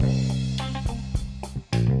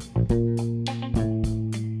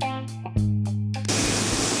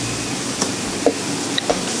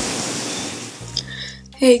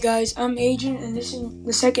Hey guys, I'm Adrian and this is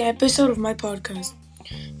the second episode of my podcast.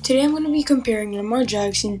 Today I'm going to be comparing Lamar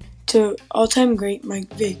Jackson to all-time great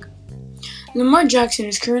Mike Vick. Lamar Jackson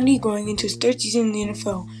is currently going into his third season in the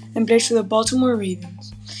NFL and plays for the Baltimore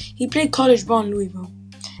Ravens. He played college ball in Louisville.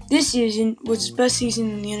 This season was his best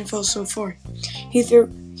season in the NFL so far. He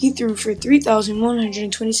threw for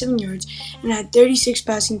 3,127 yards and had 36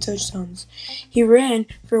 passing touchdowns. He ran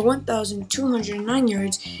for 1,209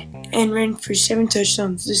 yards and ran for 7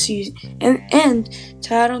 touchdowns this season. And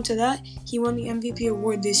to add on to that, he won the MVP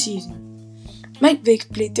award this season. Mike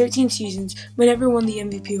Vick played 13 seasons but never won the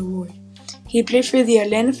MVP award. He played for the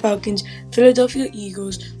Atlanta Falcons, Philadelphia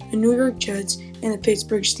Eagles, the New York Jets, and the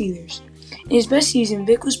Pittsburgh Steelers. In his best season,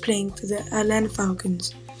 Vick was playing for the Atlanta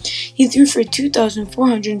Falcons. He threw for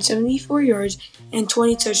 2,474 yards and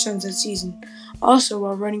 20 touchdowns that season, also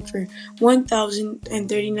while running for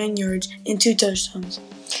 1,039 yards and 2 touchdowns.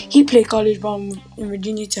 He played college ball in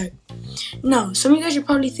Virginia Tech. Now, some of you guys are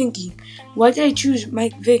probably thinking, why did I choose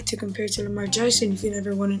Mike Vick to compare to Lamar Jackson if he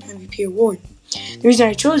never won an MVP award? The reason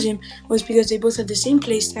I chose him was because they both had the same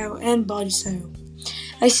play style and body style.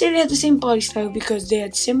 I say they had the same body style because they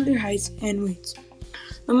had similar heights and weights.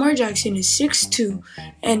 Lamar Jackson is 6'2"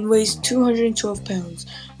 and weighs 212 pounds,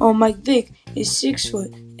 while Mike Vick is 6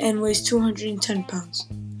 foot and weighs 210 pounds.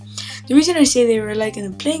 The reason I say they were alike in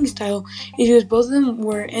the playing style is because both of them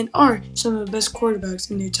were and are some of the best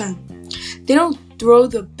quarterbacks in their time. They don't throw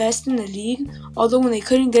the best in the league, although when they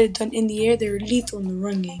couldn't get it done in the air, they were lethal in the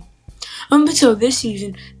run game. Up until this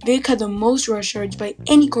season, Vick had the most rush yards by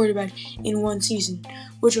any quarterback in one season,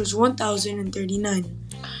 which was 1,039.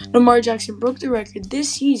 Lamar Jackson broke the record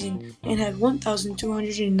this season and had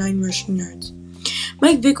 1,209 rushing yards.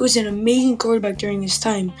 Mike Vick was an amazing quarterback during his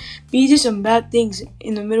time, but he did some bad things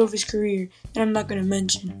in the middle of his career that I'm not going to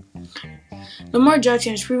mention. Lamar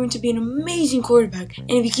Jackson has proven to be an amazing quarterback,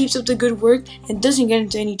 and if he keeps up the good work and doesn't get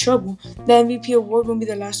into any trouble, the MVP award won't be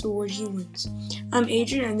the last award he wins. I'm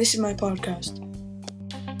Adrian, and this is my podcast.